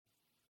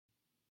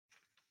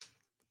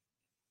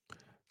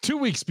2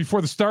 weeks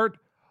before the start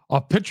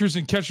of pitchers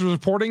and catchers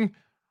reporting,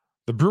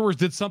 the Brewers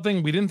did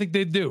something we didn't think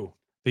they'd do.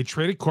 They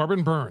traded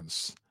Corbin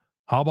Burnes.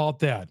 How about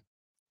that?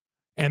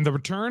 And the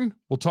return,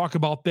 we'll talk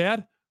about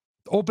that.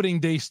 Opening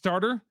day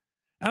starter.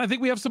 And I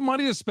think we have some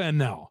money to spend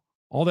now.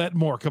 All that and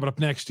more coming up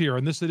next here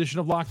in this edition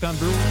of Locked On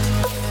Brewers.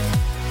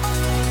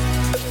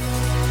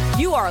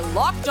 You are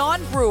Locked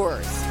On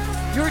Brewers,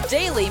 your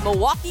daily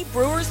Milwaukee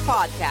Brewers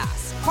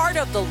podcast. Part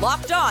of the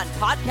Locked On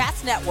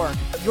Podcast Network,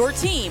 your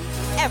team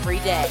every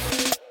day.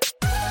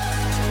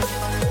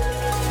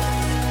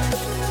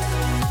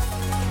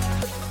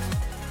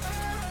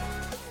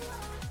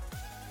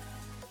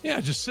 Yeah,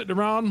 just sitting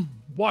around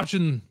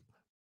watching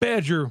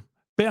Badger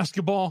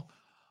basketball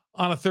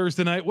on a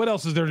Thursday night. What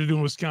else is there to do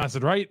in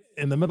Wisconsin, right?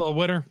 In the middle of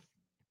winter.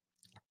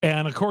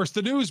 And, of course,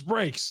 the news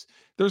breaks.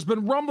 There's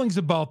been rumblings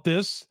about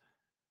this,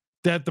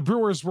 that the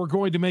Brewers were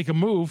going to make a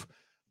move,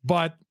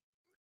 but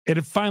it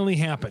had finally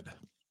happened.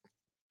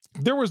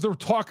 There was the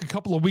talk a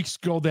couple of weeks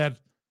ago that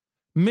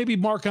maybe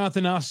Mark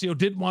Attanasio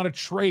didn't want to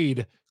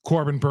trade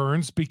Corbin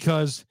Burnes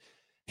because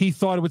he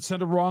thought it would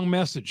send a wrong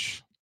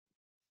message.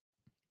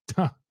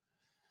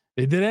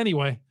 They did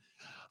anyway.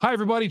 Hi,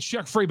 everybody. It's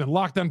Chuck Freeman,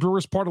 Locked On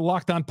Brewers, part of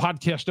Locked On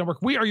Podcast Network.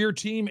 We are your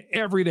team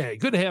every day.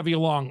 Good to have you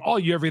along, all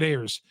you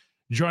everydayers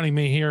joining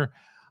me here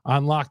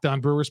on Locked On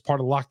Brewers, part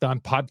of Locked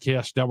On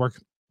Podcast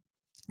Network.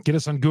 Get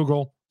us on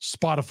Google,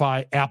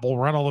 Spotify, Apple.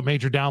 We're on all the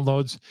major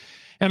downloads.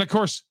 And, of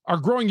course, our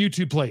growing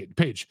YouTube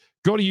page.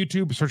 Go to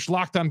YouTube, search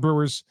Locked On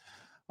Brewers,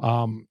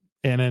 and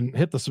then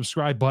hit the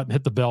subscribe button,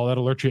 hit the bell.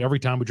 That'll alert you every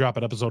time we drop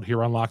an episode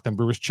here on Locked On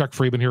Brewers. Chuck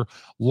Freeman here,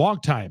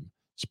 longtime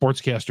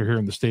sportscaster here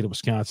in the state of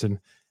Wisconsin,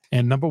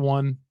 and not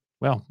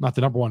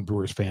the number one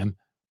Brewers fan,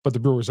 but the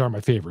Brewers are my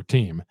favorite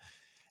team.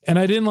 And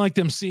I didn't like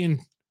them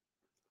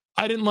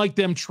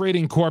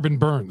trading Corbin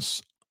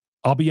Burnes.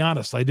 I'll be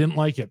honest, I didn't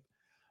like it.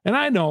 And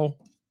I know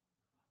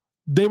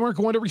they weren't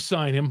going to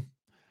resign him.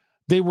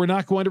 They were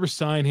not going to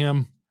resign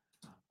him.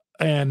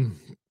 And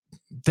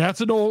that's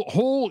an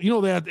whole,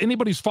 that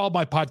anybody who's followed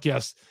my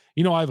podcast,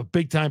 I have a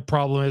big time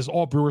problem, as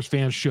all Brewers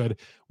fans should,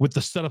 with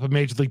the setup of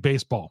Major League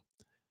Baseball.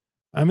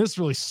 I mean, this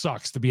really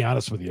sucks, to be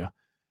honest with you.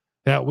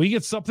 That we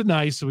get something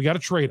nice, so we got to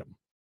trade him.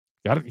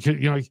 Got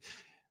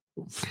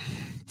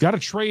to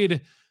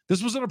trade.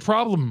 This wasn't a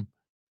problem in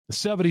the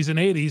 70s and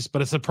 80s,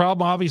 but it's a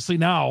problem obviously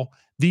now,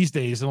 these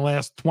days, in the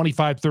last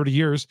 25, 30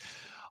 years.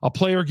 A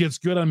player gets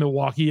good on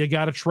Milwaukee, you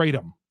got to trade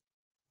him.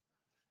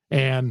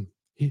 And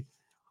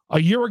a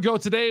year ago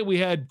today, we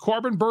had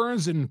Corbin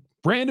Burnes and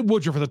Brandon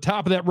Woodruff at the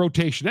top of that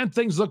rotation, and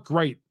things look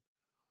great.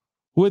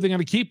 Who are they going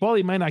to keep? Well,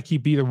 he might not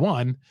keep either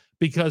one,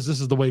 because this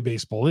is the way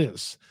baseball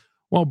is.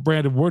 Well,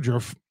 Brandon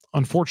Woodruff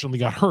unfortunately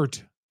got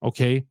hurt.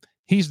 Okay.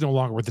 He's no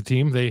longer with the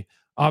team. They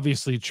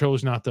obviously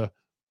chose not to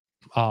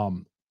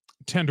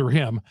tender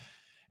him.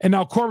 And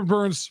now Corbin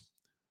Burnes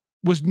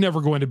was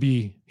never going to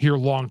be here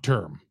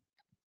long-term.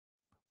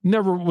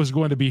 Never was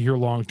going to be here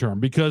long-term,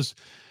 because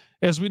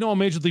as we know, in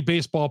Major League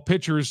Baseball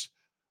pitchers,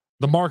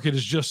 the market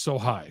is just so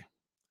high.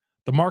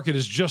 The market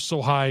is just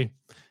so high.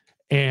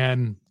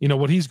 And,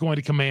 what he's going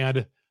to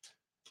command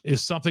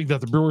is something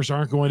that the Brewers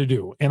aren't going to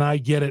do. And I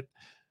get it.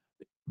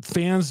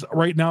 Fans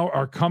right now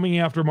are coming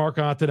after Mark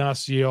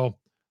Attanasio,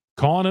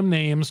 calling him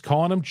names,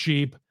 calling him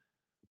cheap,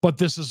 but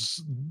this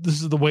is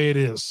the way it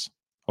is.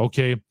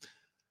 Okay.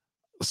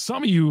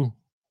 Some of you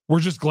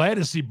were just glad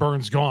to see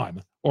Burnes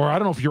gone, or I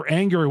don't know if you're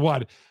angry or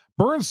what.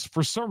 Burnes,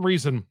 for some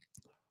reason,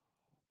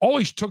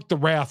 always took the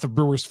wrath of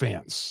Brewers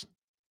fans.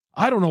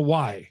 I don't know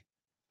why,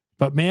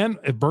 but man,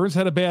 if Burnes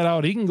had a bad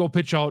out, he can go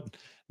pitch out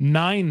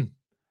nine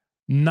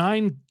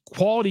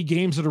quality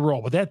games in a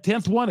row. But that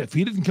 10th one, if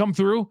he didn't come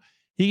through,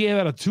 he gave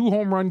out a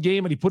 2-home run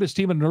game and he put his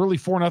team in an early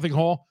 4-0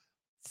 hole.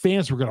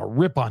 Fans were going to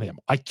rip on him.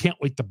 I can't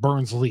wait till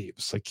Burnes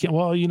leaves. I can't.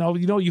 Well,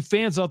 you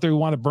fans out there who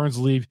wanted Burnes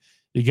to leave,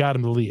 you got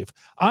him to leave.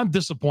 I'm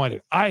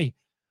disappointed. I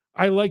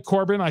like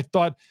Corbin. I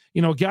thought,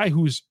 a guy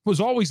was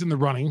always in the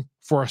running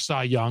for a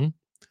Cy Young.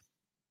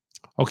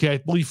 Okay, I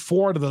believe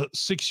 4 out of the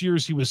 6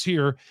 years he was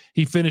here,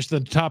 he finished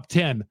in the top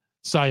 10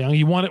 Cy Young.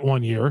 He won it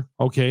one year.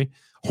 Okay.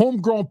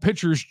 Homegrown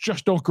pitchers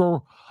just don't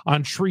grow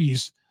on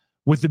trees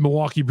with the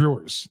Milwaukee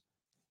Brewers.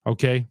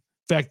 Okay. In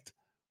fact,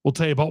 we'll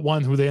tell you about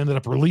one who they ended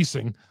up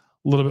releasing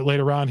a little bit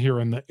later on here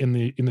in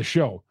the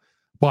show.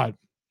 But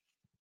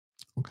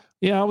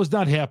yeah, I was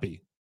not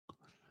happy.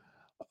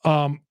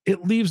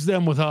 It leaves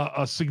them with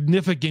a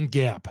significant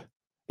gap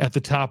at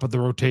the top of the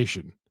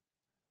rotation.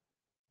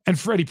 And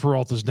Freddie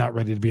Peralta is not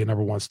ready to be a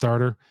number one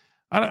starter.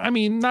 I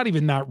mean, not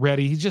even not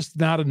ready. He's just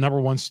not a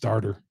number one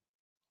starter.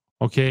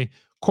 Okay.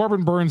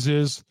 Corbin Burnes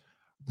is.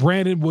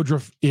 Brandon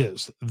Woodruff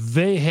is.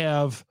 They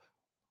have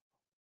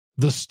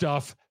the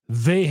stuff.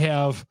 They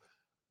have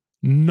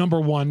number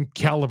one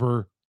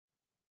caliber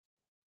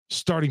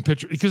starting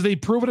pitcher, because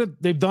they've proven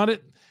it. They've done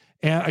it.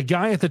 And a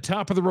guy at the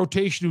top of the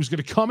rotation who's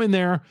going to come in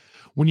there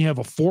when you have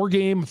a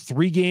 4-game,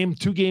 3-game,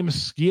 2-game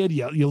skid.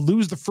 You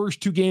lose the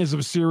first 2 games of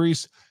a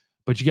series,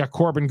 but you got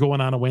Corbin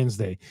going on a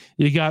Wednesday.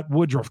 You got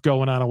Woodruff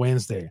going on a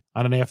Wednesday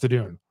on an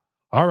afternoon.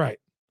 All right.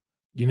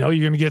 You're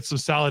going to get some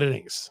solid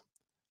innings.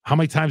 How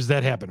many times did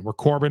that happen? Where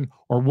Corbin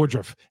or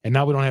Woodruff, and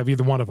now we don't have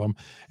either one of them,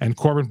 and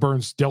Corbin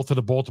Burns dealt to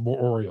the Baltimore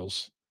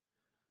Orioles.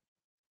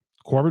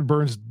 Corbin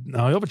Burns,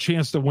 now he'll have a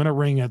chance to win a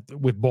ring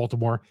with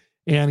Baltimore.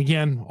 And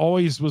again,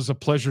 always was a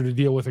pleasure to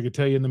deal with. I could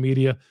tell you in the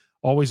media,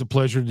 always a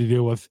pleasure to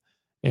deal with.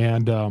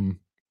 And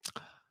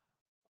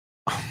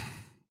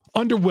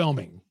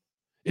underwhelming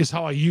is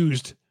how I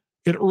used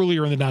it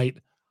earlier in the night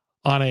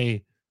on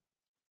a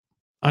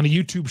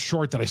YouTube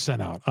short that I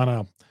sent out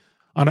on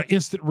an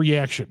instant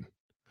reaction.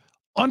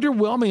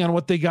 Underwhelming on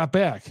what they got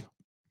back.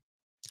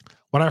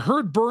 When I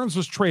heard Burns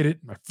was traded,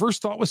 my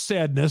first thought was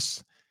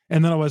sadness,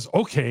 and then I was,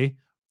 okay,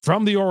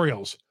 from the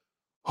Orioles,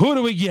 who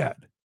do we get?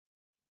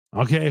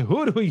 Okay,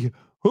 who do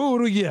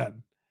we get?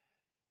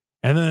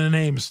 And then the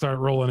names start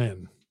rolling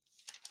in.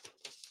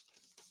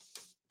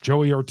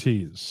 Joey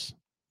Ortiz,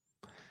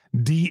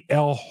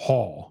 D.L.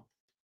 Hall.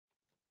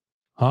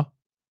 Huh?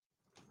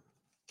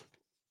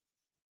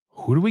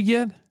 Who do we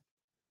get?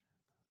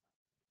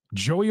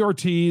 Joey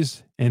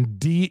Ortiz and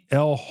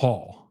D.L.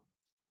 Hall.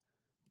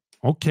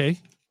 Okay.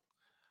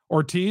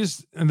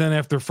 Ortiz, and then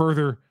after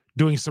further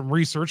doing some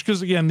research,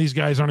 because again, these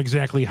guys aren't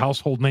exactly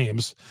household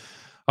names.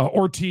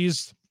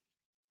 Ortiz,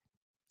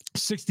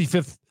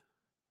 65th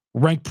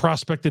ranked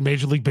prospect in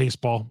Major League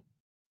Baseball.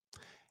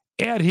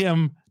 Add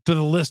him to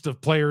the list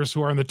of players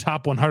who are in the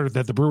top 100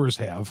 that the Brewers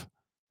have.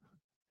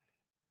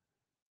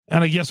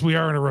 And I guess we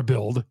are in a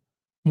rebuild.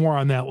 More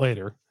on that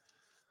later.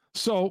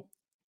 So,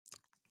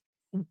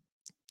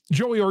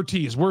 Joey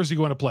Ortiz, where is he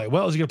going to play?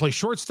 Well, is he going to play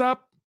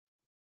shortstop?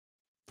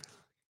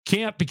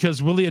 Can't,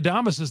 because Willy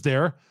Adames is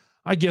there.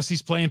 I guess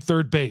he's playing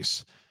third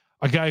base.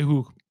 A guy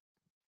who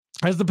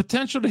has the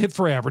potential to hit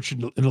for average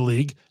in the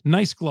league.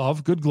 Nice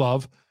glove, good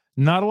glove.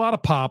 Not a lot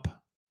of pop,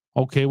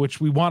 okay, which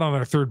we want on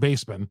our third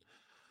baseman,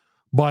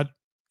 but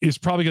is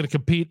probably going to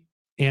compete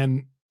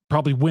and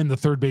probably win the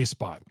third base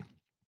spot.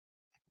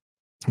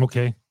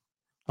 Okay.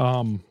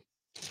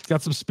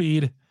 Got some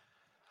speed.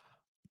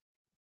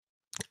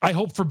 I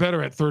hope for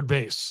better at third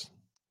base.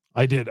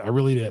 I did. I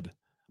really did.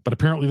 But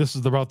apparently this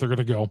is the route they're going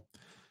to go.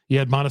 You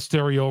had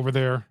Monasterio over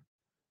there.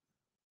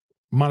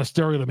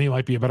 Monasterio to me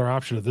might be a better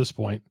option at this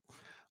point.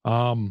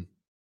 I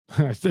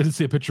didn't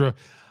see a picture of,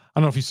 I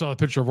don't know if you saw the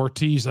picture of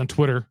Ortiz on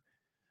Twitter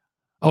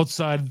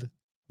outside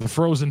the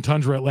frozen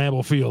tundra at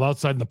Lambeau Field,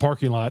 outside in the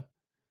parking lot,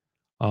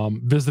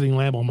 visiting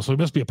Lambeau. So he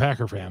must be a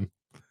Packer fan.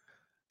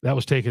 That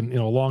was taken,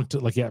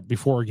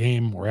 before a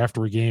game or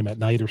after a game at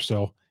night or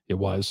so it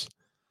was.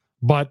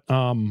 But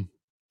so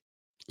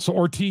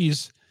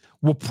Ortiz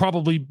will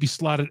probably be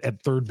slotted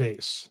at third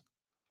base.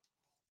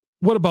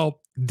 What about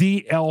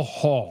D.L.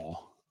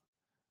 Hall?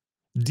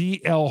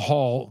 D.L.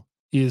 Hall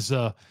is,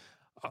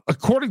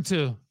 according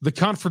to the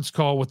conference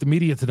call with the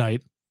media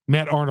tonight,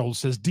 Matt Arnold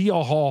says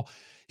D.L. Hall,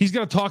 he's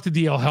going to talk to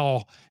D.L.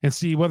 Hall and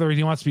see whether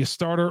he wants to be a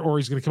starter or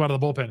he's going to come out of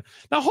the bullpen.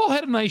 Now, Hall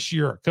had a nice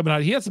year coming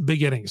out. He had some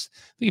big innings.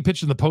 I think he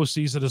pitched in the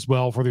postseason as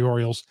well for the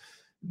Orioles.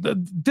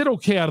 Did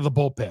okay out of the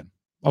bullpen,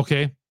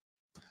 okay?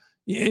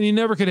 And he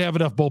never could have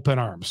enough bullpen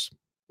arms,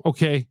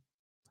 okay?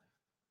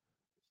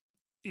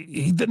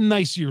 He did a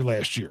nice year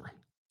last year.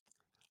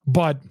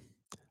 But,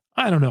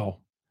 I don't know.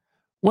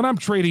 When I'm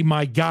trading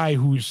my guy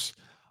who's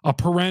a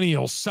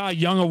perennial Cy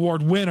Young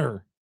Award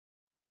winner,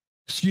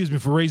 excuse me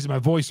for raising my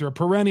voice here, a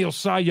perennial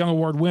Cy Young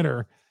Award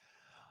winner,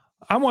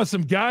 I want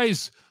some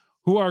guys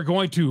who are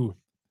going to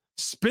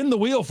spin the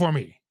wheel for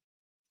me,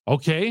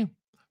 okay?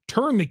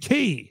 Turn the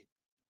key.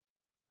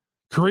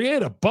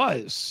 Create a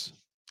buzz.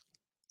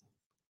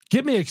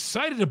 Get me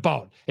excited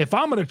about if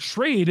I'm going to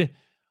trade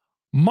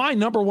my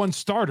number one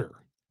starter.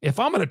 If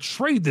I'm going to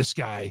trade this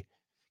guy,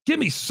 give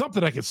me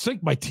something I can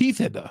sink my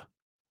teeth into.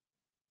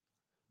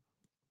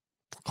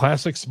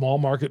 Classic small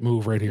market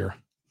move right here.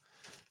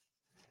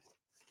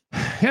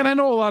 And I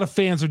know a lot of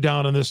fans are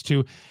down on this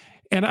too.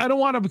 And I don't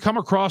want to come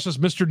across as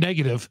Mr.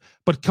 Negative,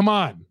 but come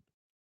on.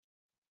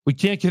 We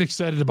can't get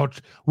excited about,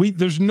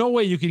 there's no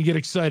way you can get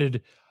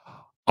excited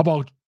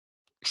about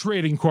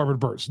trading Corbin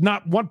Burns.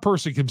 Not one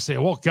person can say,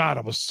 well, God,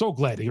 I was so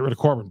glad to get rid of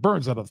Corbin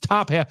Burns out of the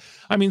top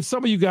half. I mean,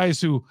 some of you guys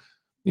who,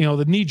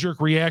 the knee-jerk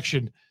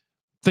reaction,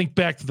 think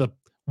back to the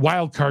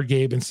wild card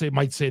game and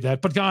might say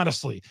that. But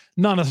honestly,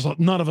 none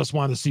of us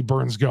wanted to see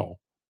Burns go.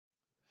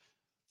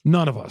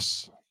 None of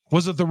us.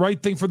 Was it the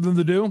right thing for them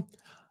to do?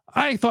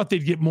 I thought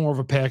they'd get more of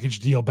a package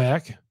deal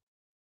back.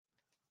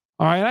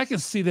 All right, I can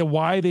see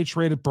why they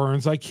traded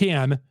Burns. I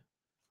can.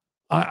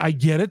 I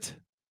get it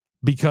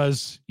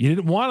because you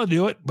didn't want to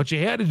do it, but you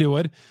had to do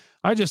it.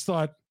 I just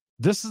thought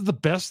this is the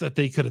best that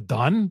they could have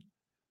done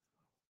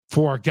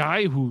for a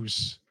guy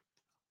who's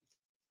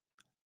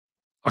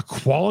a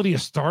quality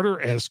starter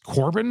as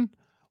Corbin,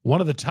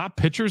 one of the top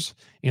pitchers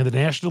in the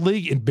National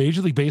League in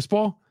Major League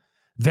Baseball.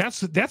 That's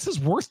his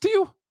worth to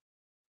you?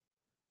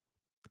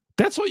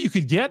 That's what you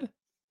could get?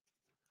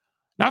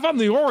 Now, if I'm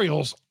the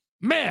Orioles,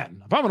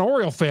 man, if I'm an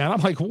Oriole fan,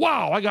 I'm like,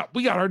 wow,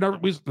 we got our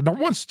number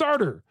one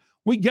starter.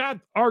 We got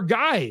our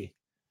guy.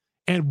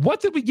 And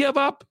what did we give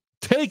up?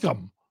 Take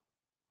him.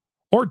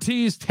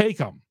 Ortiz, take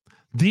him.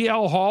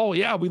 D.L. Hall,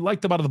 yeah, we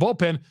liked him out of the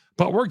bullpen,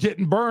 but we're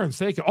getting Burns.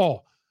 Take him.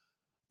 Oh,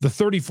 the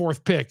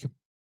 34th pick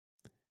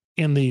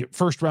in the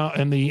first round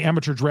in the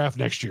amateur draft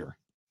next year.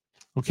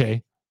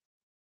 Okay.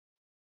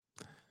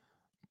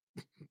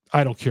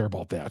 I don't care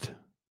about that.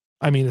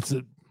 I mean,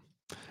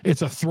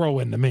 it's a throw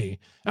in to me.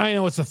 I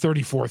know it's a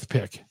 34th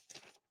pick,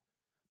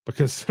 but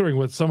considering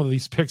what some of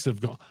these picks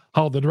have gone,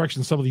 how the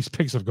direction some of these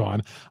picks have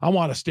gone, I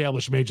want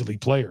established major league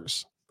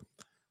players.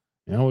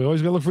 We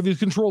always got to look for these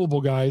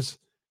controllable guys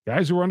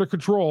who are under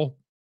control.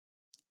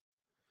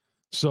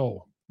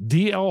 So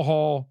DL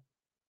Hall,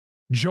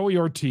 Joey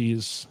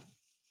Ortiz,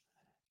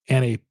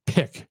 and a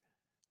pick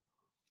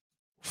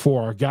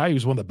for a guy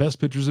who's one of the best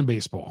pitchers in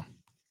baseball.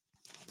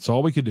 That's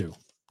all we could do.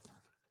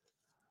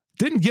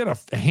 Didn't get a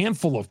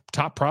handful of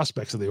top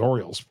prospects of the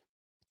Orioles.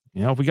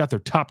 If we got their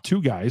top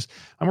two guys,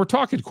 and we're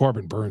talking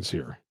Corbin Burns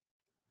here.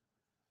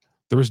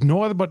 There was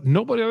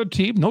nobody other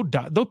team,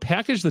 no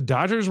package the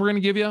Dodgers were going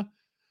to give you,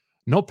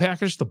 no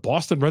package the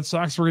Boston Red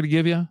Sox were going to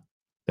give you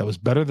that was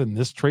better than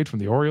this trade from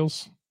the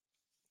Orioles.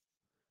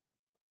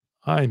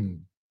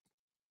 I'm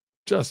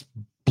just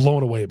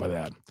blown away by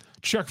that.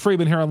 Chuck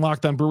Freeman here on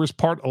Locked On Brewers,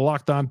 part of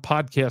Locked On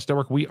Podcast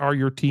Network. We are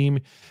your team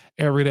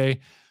every day.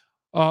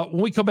 When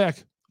we come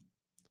back,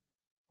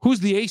 who's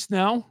the ace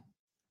now?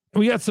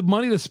 We got some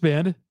money to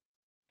spend.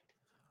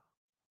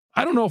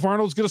 I don't know if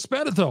Arnold's going to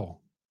spend it, though.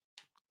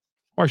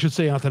 Or I should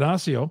say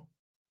Atanasio.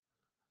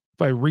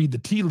 If I read the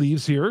tea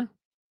leaves here,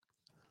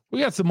 we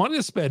got some money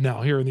to spend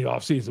now here in the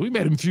offseason. We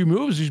made a few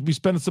moves. You should be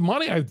spending some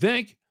money, I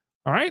think.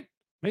 All right?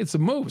 Made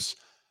some moves.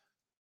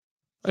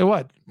 Hey,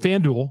 what?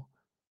 FanDuel.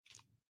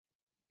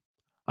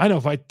 I know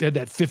if I had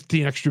that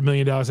 $15 extra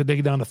million, I'd take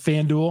it down to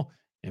FanDuel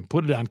and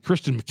put it on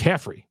Christian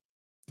McCaffrey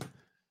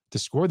to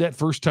score that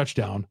first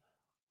touchdown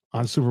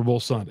on Super Bowl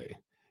Sunday.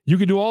 You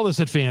can do all this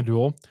at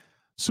FanDuel.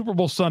 Super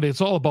Bowl Sunday,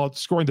 it's all about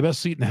scoring the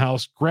best seat in the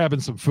house, grabbing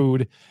some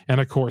food,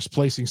 and, of course,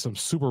 placing some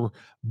super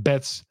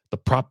bets, the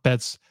prop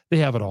bets. They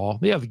have it all.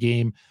 They have the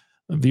game,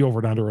 the over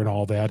and under, and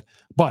all that.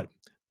 But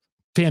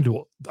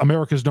FanDuel,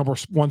 America's number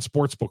one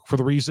sports book, for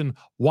the reason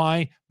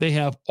why they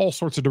have all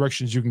sorts of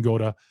directions you can go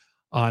to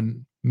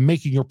on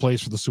making your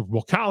plays for the Super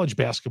Bowl. College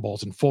basketball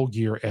is in full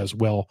gear as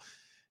well.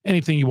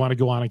 Anything you want to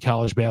go on in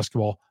college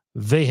basketball,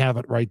 they have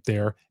it right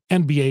there.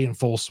 NBA in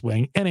full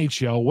swing,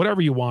 NHL,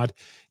 whatever you want,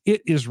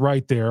 it is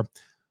right there.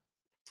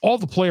 All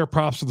the player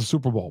props for the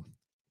Super Bowl.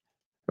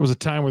 There was a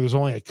time where there's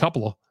only a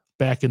couple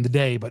back in the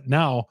day, but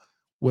now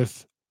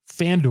with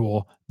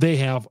FanDuel, they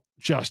have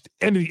just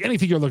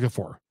anything you're looking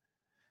for.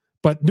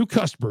 But new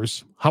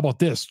customers, how about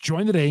this?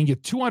 Join today and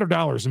get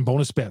 $200 in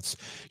bonus bets.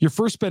 Your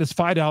first bet is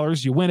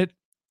 $5. You win it.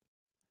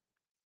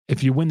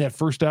 If you win that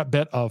first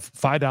bet of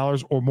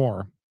 $5 or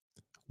more,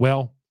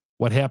 well,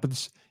 what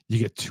happens? You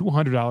get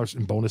 $200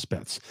 in bonus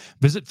bets.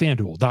 Visit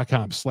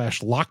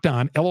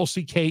FanDuel.com/LockedOn,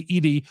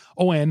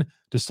 LOCKEDON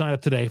to sign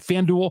up today.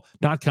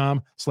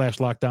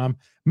 FanDuel.com/LockedOn.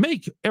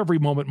 Make every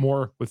moment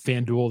more with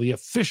FanDuel, the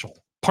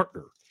official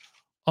partner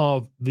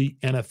of the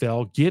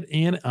NFL. Get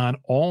in on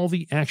all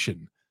the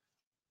action.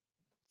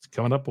 It's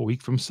coming up a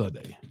week from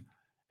Sunday.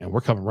 And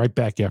we're coming right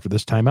back after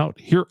this timeout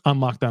here on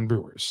Locked On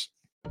Brewers.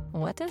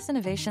 What does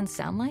innovation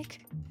sound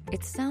like?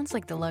 It sounds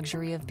like the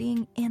luxury of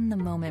being in the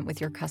moment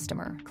with your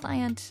customer,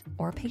 client,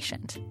 or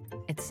patient.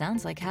 It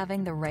sounds like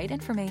having the right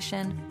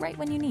information right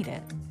when you need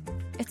it.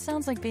 It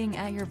sounds like being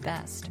at your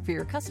best for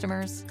your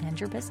customers and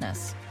your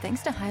business.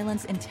 Thanks to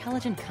Highland's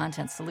intelligent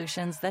content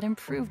solutions that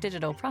improve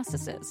digital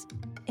processes,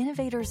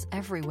 innovators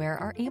everywhere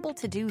are able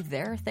to do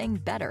their thing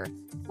better,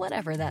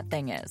 whatever that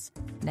thing is.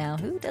 Now,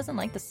 who doesn't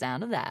like the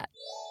sound of that?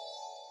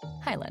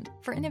 Highland,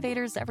 for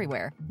innovators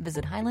everywhere.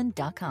 Visit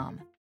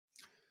highland.com.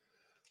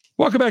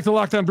 Welcome back to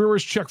Locked On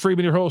Brewers. Chuck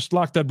Freeman, your host,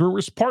 Locked On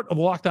Brewers, part of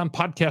the Locked On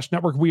Podcast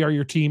Network. We are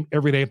your team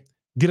every day.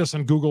 Get us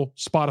on Google,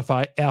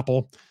 Spotify,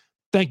 Apple.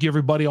 Thank you,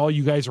 everybody. All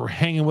you guys are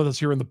hanging with us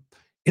here in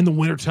the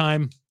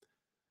wintertime.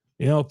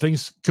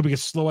 Things could get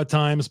slow at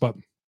times, but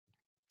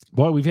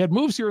boy, we've had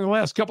moves here in the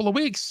last couple of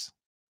weeks.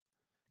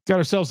 Got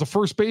ourselves the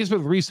first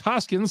baseman, Rhys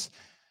Hoskins.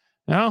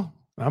 Now,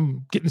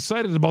 I'm getting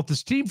excited about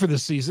this team for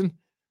this season.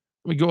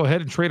 We go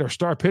ahead and trade our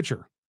star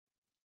pitcher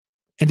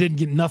and didn't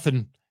get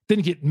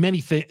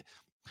many things.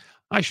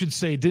 I should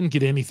say didn't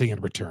get anything in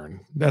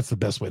return. That's the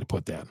best way to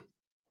put that.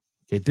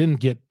 Okay, didn't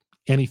get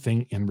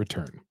anything in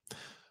return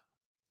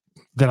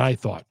that I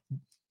thought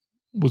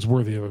was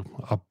worthy of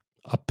a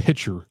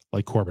pitcher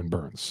like Corbin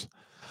Burns.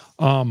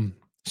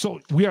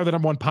 So we are the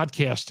number one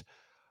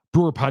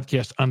Brewer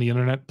podcast on the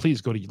internet. Please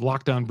go to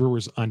Locked On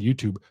Brewers on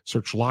YouTube.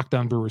 Search Locked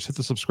On Brewers. Hit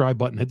the subscribe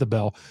button. Hit the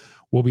bell.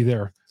 We'll be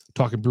there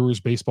talking Brewers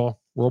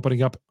baseball. We're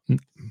opening up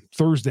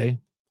Thursday,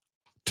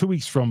 2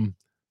 weeks from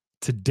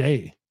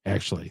today.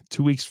 Actually,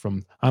 2 weeks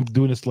from, I'm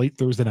doing this late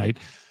Thursday night,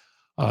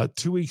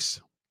 2 weeks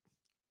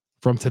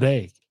from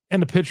today. And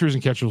the pitchers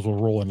and catchers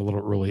will roll in a little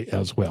early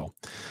as well.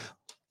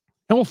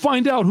 And we'll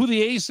find out who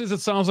the ace is. It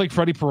sounds like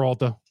Freddie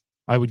Peralta,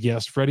 I would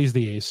guess. Freddie's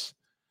the ace.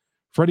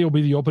 Freddie will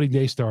be the opening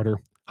day starter.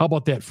 How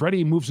about that?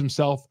 Freddie moves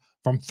himself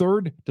from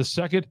third to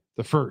second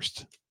to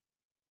first.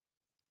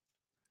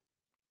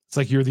 It's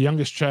like you're the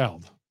youngest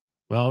child.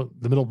 Well,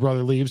 the middle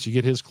brother leaves, you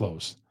get his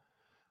clothes.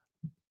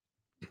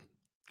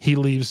 he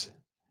leaves,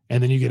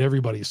 and then you get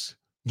everybody's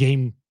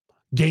Game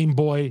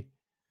Boy,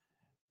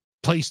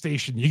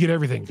 PlayStation. You get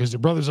everything because the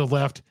brothers have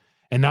left,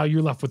 and now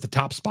you're left with the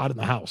top spot in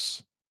the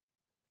house.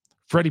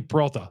 Freddie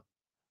Peralta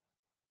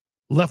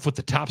left with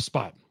the top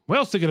spot. What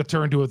else are they going to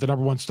turn to with the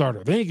number one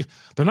starter?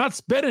 They're not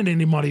spending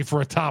any money for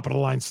a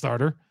top-of-the-line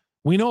starter.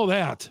 We know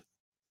that.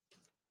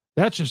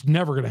 That's just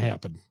never going to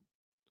happen.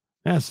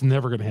 That's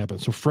never going to happen.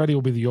 So Freddie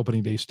will be the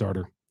opening day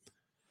starter.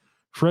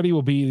 Freddie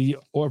will be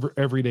the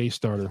everyday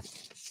starter.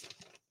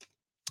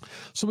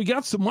 So we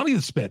got some money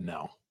to spend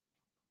now.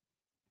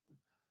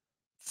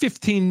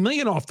 $15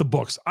 million off the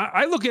books.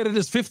 I look at it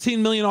as $15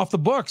 million off the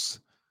books.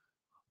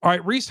 All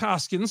right, Rhys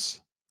Hoskins.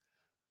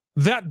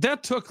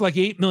 That took like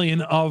 $8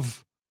 million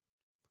of.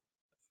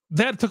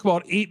 That took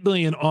about $8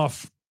 million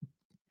off.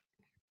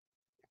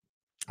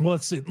 Well,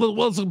 let's see.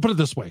 Let's put it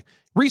this way.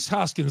 Rhys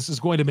Hoskins is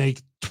going to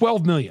make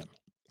 $12 million.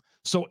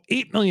 So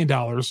 $8 million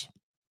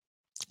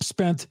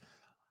spent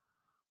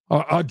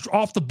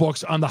off the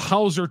books on the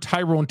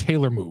Hauser-Tyrone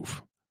Taylor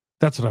move.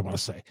 That's what I want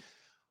to say.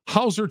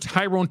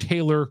 Hauser-Tyrone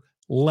Taylor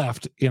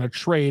left in a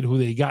trade who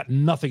they got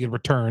nothing in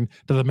return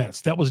to the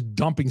Mets. That was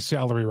dumping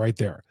salary right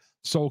there.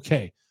 So,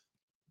 okay.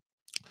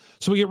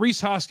 So we get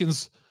Rhys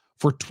Hoskins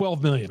for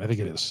 $12 million, I think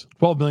it is.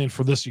 $12 million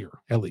for this year,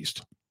 at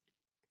least.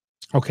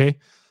 Okay.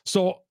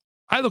 So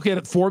I look at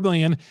it $4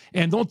 million,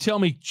 and don't tell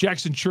me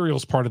Jackson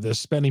Churrio's part of this,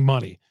 spending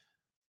money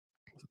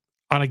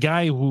on a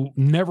guy who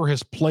never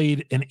has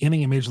played an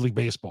inning in Major League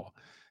Baseball.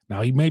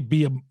 Now, he may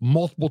be a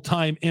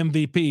multiple-time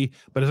MVP,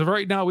 but as of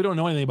right now, we don't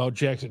know anything about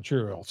Jackson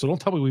Churrio. So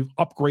don't tell me we've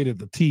upgraded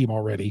the team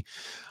already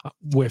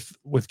with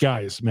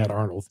guys, Matt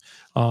Arnold.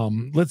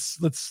 Let's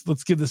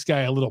give this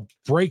guy a little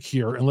break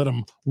here and let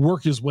him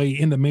work his way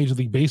into Major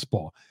League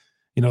Baseball.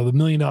 You know, the $1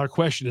 million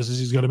question is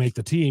he's going to make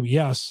the team?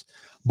 Yes,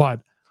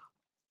 but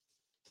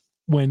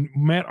when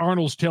Matt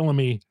Arnold's telling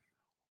me,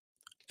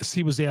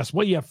 he was asked,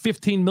 well, you have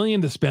 $15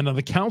 million to spend on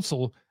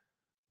the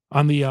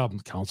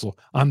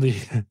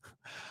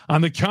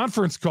on the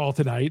conference call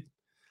tonight.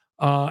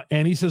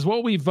 And he says,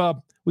 well, we've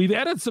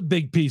added some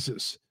big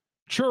pieces.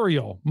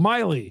 Churrio,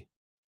 Miley.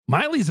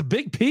 Miley's a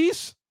big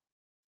piece?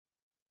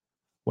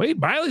 Wait,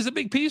 Miley's a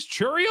big piece?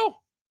 Churrio?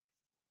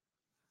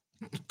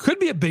 Could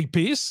be a big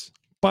piece,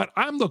 but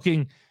I'm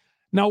looking.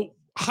 Now,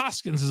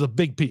 Hoskins is a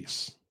big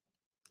piece.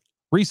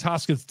 Rhys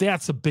Hoskins,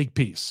 that's a big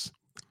piece.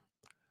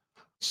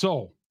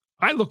 So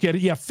I look at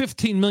it, you have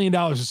 $15 million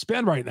to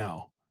spend right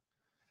now.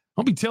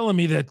 Don't be telling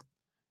me that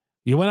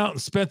you went out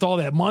and spent all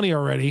that money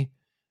already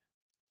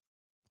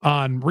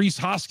on Rhys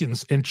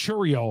Hoskins and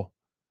Churrio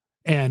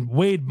and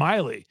Wade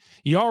Miley.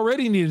 You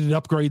already needed to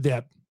upgrade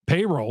that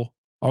payroll.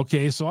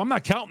 Okay, so I'm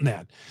not counting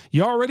that.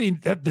 You already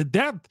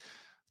that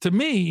to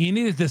me, you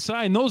needed to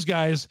sign those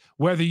guys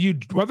whether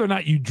or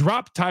not you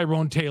dropped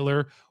Tyrone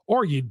Taylor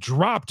or you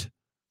dropped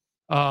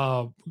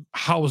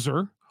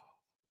Hauser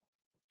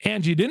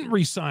and you didn't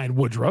re-sign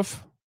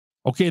Woodruff.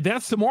 Okay,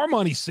 that's some more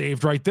money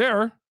saved right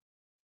there.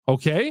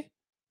 Okay.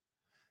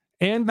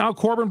 And now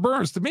Corbin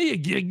Burns. To me,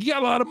 you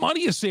got a lot of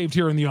money you saved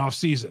here in the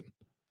offseason.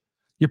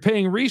 You're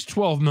paying Rhys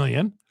 $12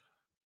 million.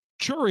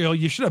 Churrio,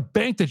 you should have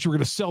banked that you were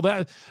going to sell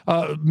that,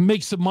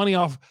 make some money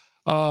off.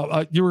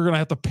 You were going to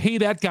have to pay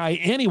that guy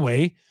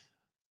anyway.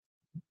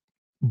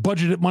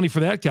 Budgeted money for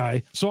that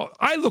guy. So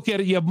I look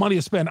at it, you have money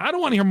to spend. I don't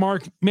want to hear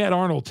Matt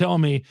Arnold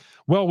telling me,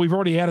 well, we've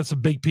already added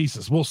some big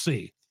pieces. We'll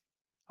see.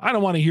 I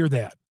don't want to hear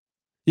that.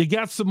 You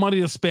got some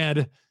money to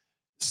spend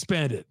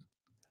it.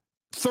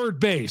 Third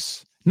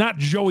base, not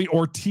Joey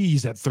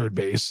Ortiz at third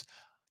base.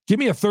 Give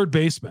me a third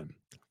baseman.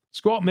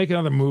 Let's go out and make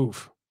another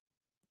move.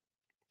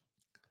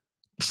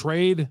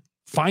 Trade,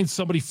 find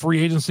somebody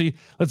free agency.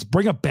 Let's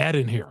bring a bat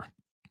in here.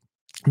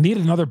 Need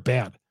another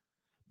bat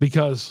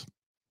because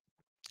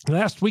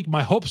last week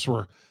my hopes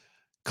were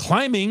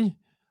climbing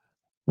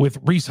with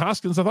Rhys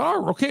Hoskins. I thought,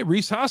 oh, okay,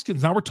 Rhys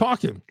Hoskins. Now we're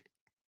talking.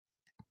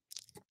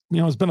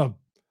 You know, it's been a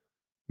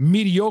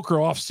mediocre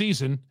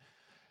offseason.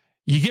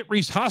 You get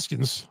Rhys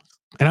Hoskins,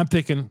 and I'm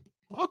thinking,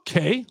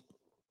 okay,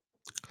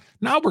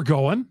 now we're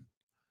going.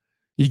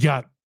 You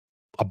got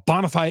a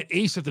bona fide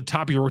ace at the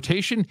top of your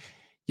rotation.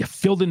 You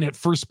filled in that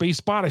first base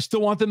spot. I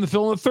still want them to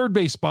fill in the third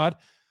base spot,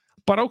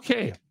 but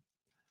okay.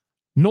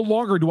 No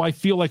longer do I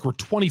feel like we're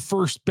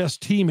 21st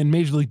best team in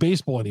Major League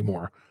Baseball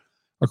anymore,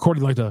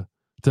 according to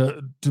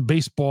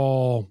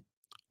baseball.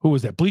 Who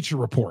was that? Bleacher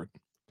Report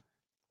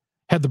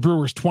had the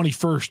Brewers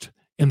 21st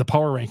in the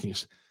power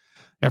rankings.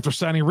 After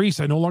signing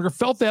Rhys, I no longer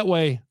felt that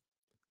way.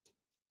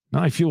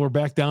 Now I feel we're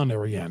back down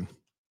there again.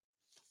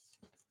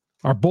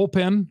 Our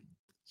bullpen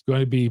is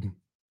going to be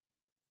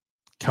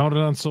counted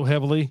on so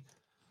heavily.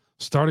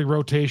 Starting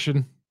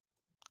rotation.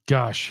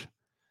 Gosh,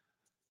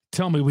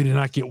 tell me we did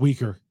not get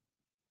weaker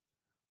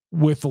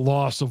with the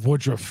loss of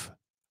Woodruff.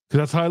 Because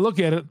that's how I look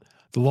at it.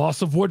 The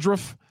loss of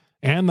Woodruff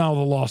and now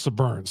the loss of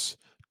Burns.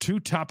 Two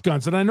top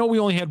guns. And I know we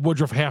only had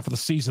Woodruff half of the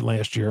season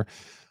last year.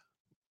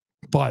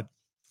 But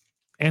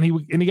and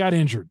he got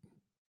injured.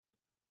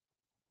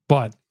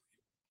 But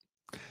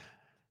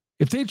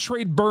if they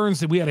trade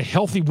Burns and we had a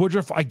healthy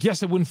Woodruff, I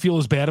guess I wouldn't feel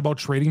as bad about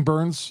trading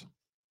Burns.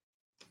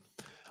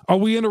 Are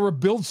we in a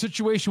rebuild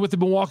situation with the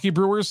Milwaukee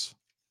Brewers?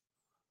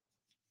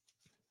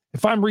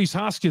 If I'm Rhys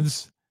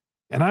Hoskins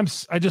and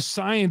I just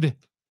signed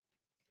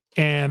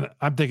and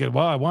I'm thinking,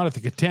 well, I wanted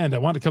to contend. I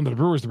want to come to the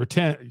Brewers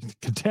to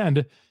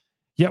contend.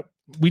 Yet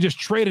we just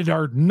traded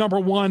our number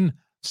one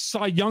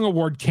Cy Young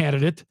Award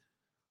candidate,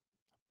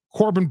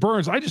 Corbin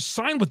Burns. I just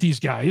signed with these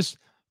guys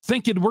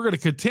thinking we're going to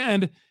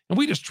contend, and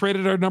we just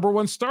traded our number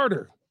one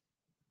starter.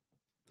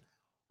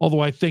 Although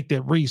I think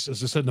that Rhys,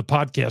 as I said in the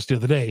podcast the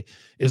other day,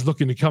 is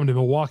looking to come to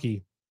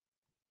Milwaukee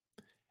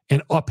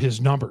and up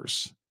his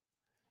numbers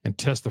and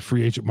test the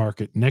free agent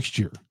market next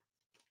year.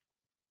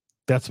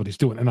 That's what he's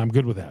doing, and I'm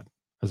good with that,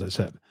 as I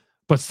said.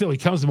 But still, he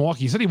comes to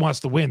Milwaukee. He said he wants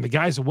to win. The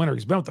guy's a winner.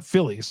 He's been with the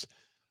Phillies.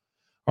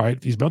 All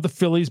right, he's been with the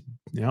Phillies.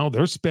 You know,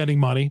 they're spending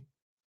money.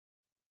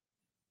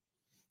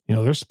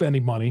 They're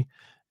spending money.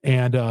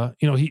 And,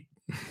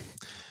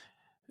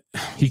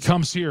 he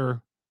comes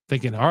here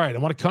thinking, all right, I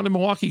want to come to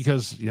Milwaukee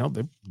because,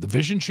 the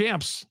division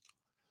champs.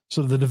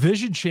 So the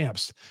division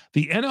champs,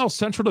 the NL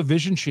Central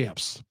Division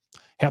champs,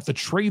 have to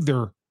trade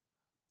their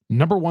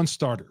number one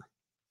starter.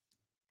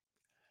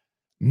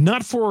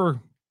 Not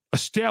for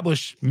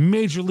established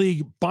major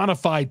league bona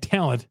fide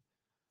talent,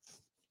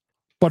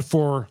 but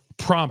for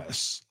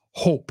promise,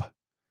 hope.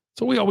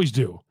 So we always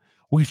do.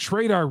 We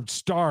trade our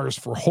stars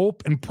for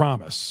hope and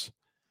promise.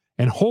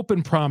 And hope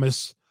and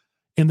promise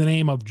in the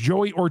name of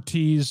Joey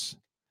Ortiz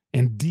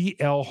and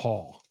D.L.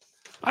 Hall.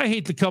 I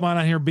hate to come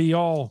on here and be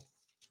all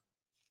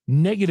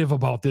negative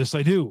about this.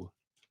 I do.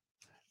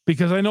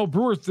 Because I know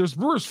there's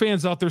Brewers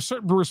fans out there,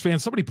 certain Brewers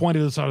fans, somebody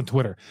pointed this out on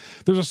Twitter.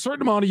 There's a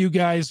certain amount of you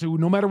guys who,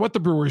 no matter what the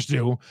Brewers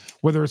do,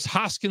 whether it's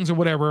Hoskins or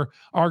whatever,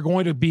 are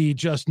going to be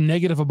just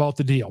negative about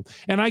the deal.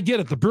 And I get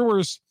it. The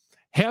Brewers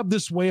have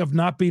this way of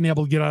not being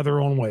able to get out of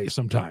their own way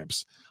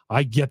sometimes.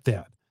 I get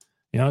that.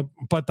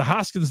 But the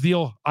Hoskins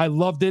deal, I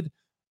loved it.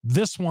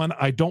 This one,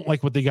 I don't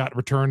like what they got in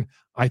return.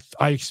 I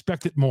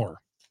expected more.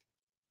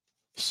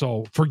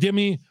 So forgive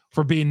me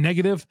for being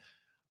negative.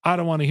 I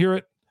don't want to hear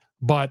it.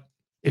 But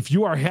if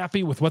you are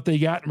happy with what they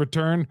got in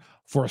return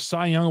for a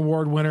Cy Young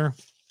Award winner,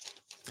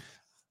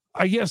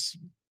 I guess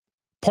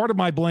part of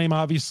my blame,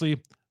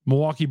 obviously,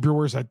 Milwaukee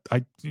Brewers,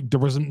 there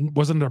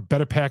wasn't a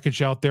better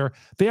package out there.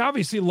 They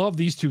obviously love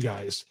these two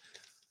guys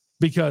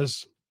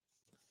because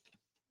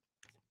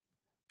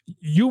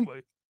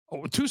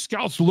two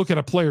scouts will look at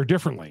a player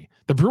differently.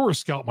 The Brewers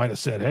scout might have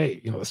said, hey,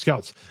 the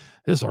scouts,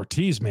 this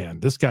Ortiz, man,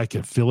 this guy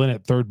can fill in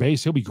at third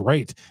base. He'll be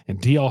great.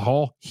 And D.L.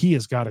 Hall, he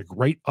has got a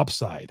great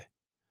upside.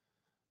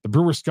 The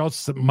Brewer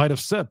scouts might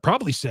have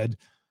probably said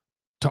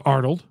to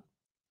Arnold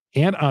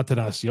and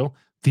Atanasio,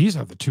 these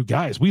are the two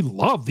guys. We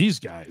love these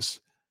guys.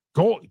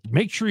 Go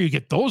make sure you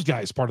get those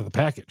guys part of the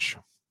package.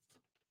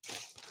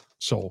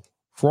 So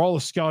for all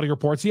the scouting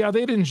reports, they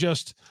didn't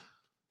just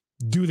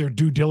do their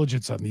due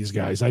diligence on these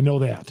guys. I know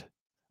that.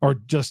 Or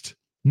just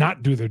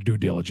not do their due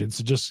diligence.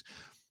 Just,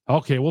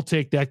 okay, we'll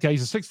take that guy.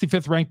 He's a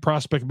 65th ranked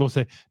prospect. We'll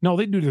say, no,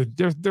 they do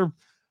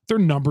they're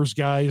numbers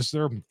guys.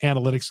 They're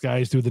analytics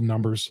guys, do the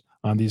numbers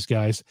on these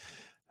guys.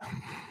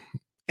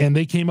 And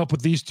they came up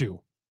with these two.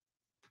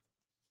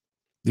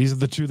 These are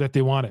the two that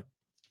they wanted.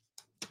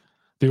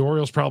 The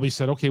Orioles probably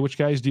said, okay, what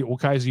guys do you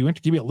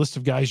interested? Give me a list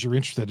of guys you're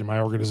interested in my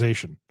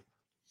organization.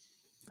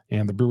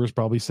 And the Brewers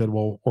probably said,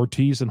 well,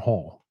 Ortiz and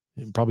Hall.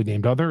 And probably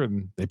named other,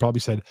 and they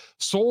probably said,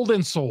 sold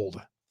and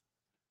sold.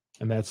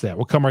 And that's that.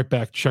 We'll come right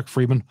back, Chuck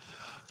Freeman,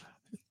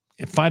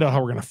 and find out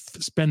how we're going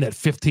to spend that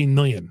 $15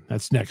 million.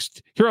 That's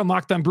next. Here on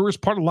Locked On Brewers,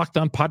 part of Locked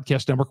On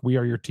Podcast Network. We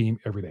are your team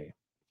every day.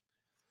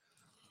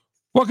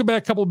 Welcome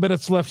back. A couple of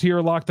minutes left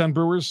here, Locked On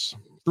Brewers.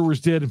 Brewers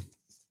did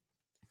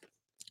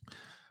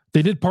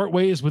part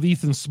ways with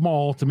Ethan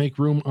Small to make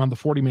room on the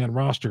 40-man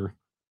roster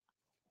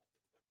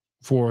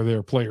for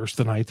their players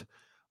tonight.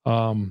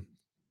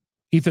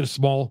 Ethan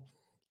Small,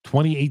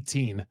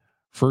 2018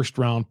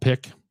 first-round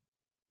pick.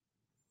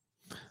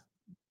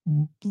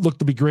 Looked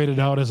to be graded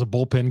out as a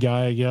bullpen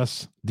guy, I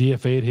guess.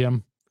 DFA'd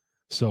him.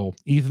 So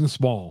Ethan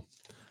Small,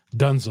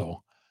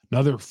 Dunzo,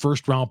 another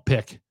first-round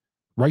pick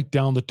right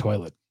down the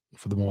toilet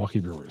for the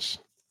Milwaukee Brewers.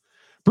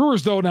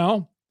 Brewers, though,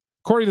 now,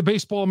 according to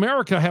Baseball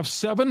America, have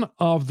 7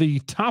 of the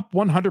top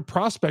 100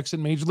 prospects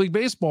in Major League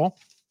Baseball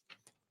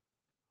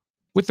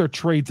with their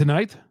trade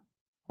tonight.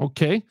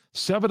 Okay,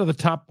 7 of the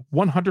top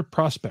 100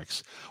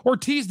 prospects.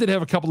 Ortiz did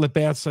have a couple at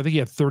bats. I think he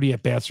had 30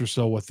 at bats or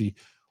so with the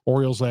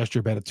Orioles last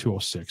year, batted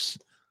 206.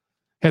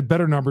 Had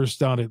better numbers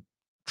down at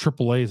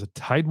AAA. Is it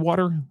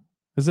Tidewater?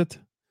 Is it?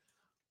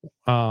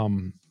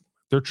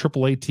 Their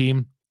AAA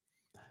team.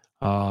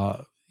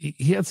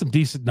 He had some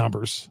decent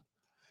numbers.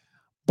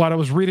 But I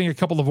was reading a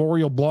couple of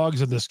Oriole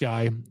blogs of this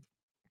guy,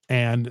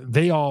 and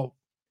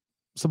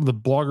some of the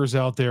bloggers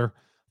out there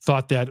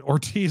thought that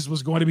Ortiz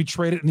was going to be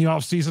traded in the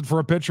offseason for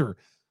a pitcher.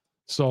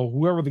 So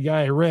whoever the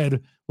guy I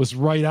read was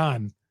right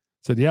on.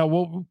 Said, yeah,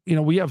 well,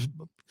 we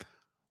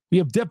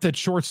have depth at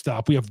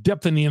shortstop. We have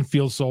depth in the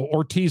infield. So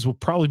Ortiz will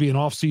probably be an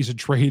offseason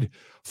trade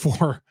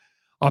for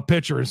a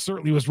pitcher. And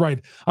certainly was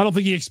right. I don't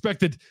think he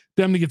expected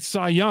them to get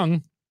Cy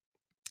Young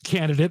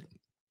candidate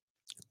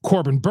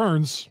Corbin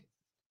Burns.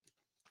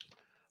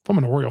 If I'm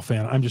an Oriole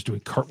fan, I'm just doing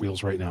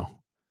cartwheels right now.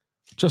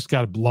 Just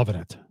got loving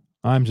it.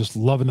 I'm just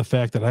loving the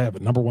fact that I have a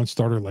number one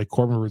starter like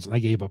Corbin Burnes, and I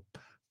gave up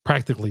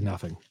practically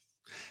nothing.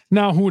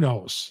 Now, who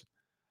knows?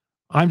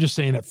 I'm just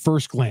saying at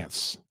first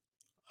glance,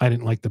 I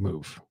didn't like the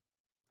move.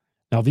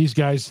 Now, these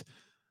guys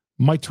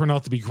might turn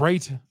out to be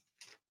great.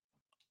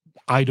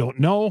 I don't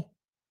know,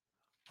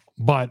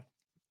 but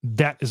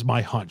that is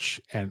my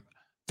hunch, and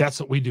that's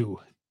what we do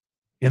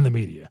in the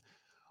media.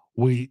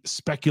 We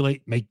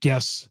speculate, make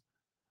guess,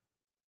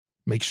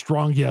 make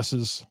strong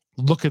guesses,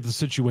 look at the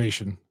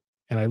situation,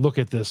 and I look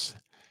at this,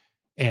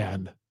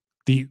 and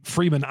the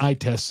Freeman eye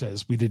test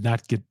says we did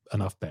not get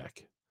enough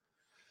back.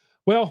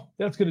 Well,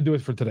 that's going to do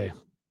it for today.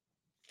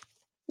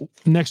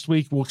 Next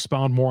week, we'll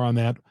expound more on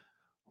that,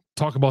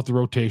 talk about the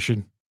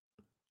rotation,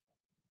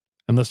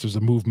 unless there's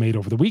a move made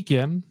over the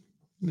weekend,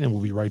 and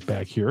we'll be right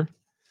back here.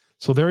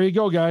 So there you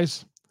go,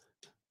 guys.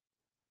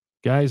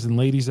 Guys and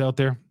ladies out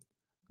there.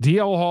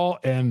 DL Hall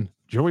and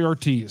Joey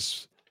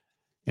Ortiz,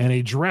 and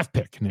a draft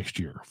pick next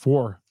year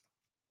for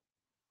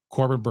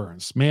Corbin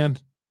Burnes. Man,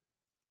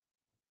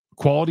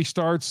 quality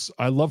starts.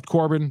 I loved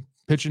Corbin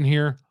pitching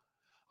here.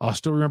 I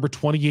still remember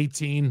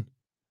 2018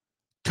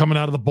 coming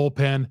out of the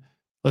bullpen.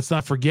 Let's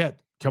not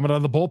forget, coming out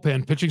of the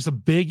bullpen, pitching some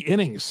big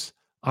innings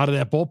out of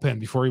that bullpen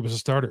before he was a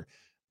starter.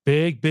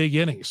 Big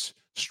innings.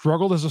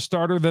 Struggled as a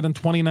starter then in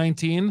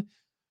 2019.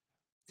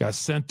 Got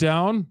sent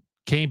down,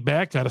 came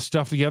back, got his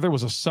stuff together,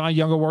 was a Cy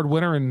Young Award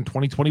winner in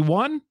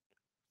 2021.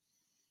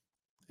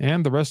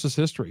 And the rest is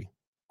history.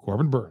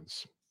 Corbin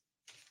Burnes.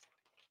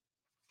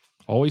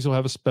 Always will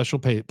have a special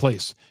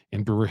place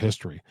in Brewer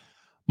history.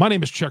 My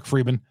name is Chuck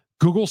Freeman.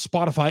 Google,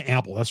 Spotify,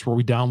 Apple. That's where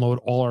we download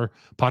all our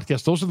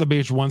podcasts. Those are the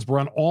major ones. We're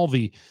on all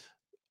the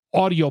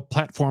audio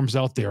platforms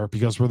out there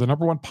because we're the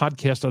number one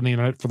podcast on the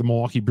internet for the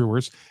Milwaukee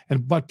Brewers.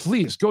 But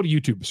please go to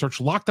YouTube.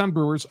 Search Locked On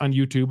Brewers on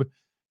YouTube.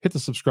 Hit the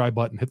subscribe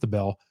button. Hit the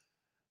bell.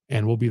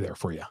 And we'll be there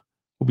for you.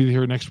 We'll be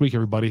here next week,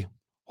 everybody.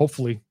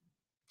 Hopefully,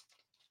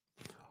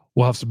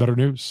 we'll have some better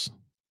news.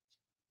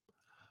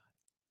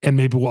 And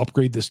maybe we'll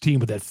upgrade this team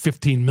with that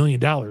 $15 million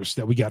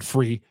that we got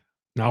free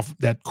now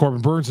that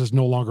Corbin Burnes is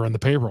no longer on the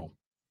payroll.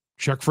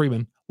 Chuck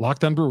Freeman,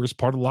 Locked On Brewers,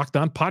 part of the Locked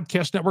On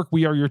Podcast Network.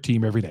 We are your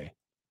team every day.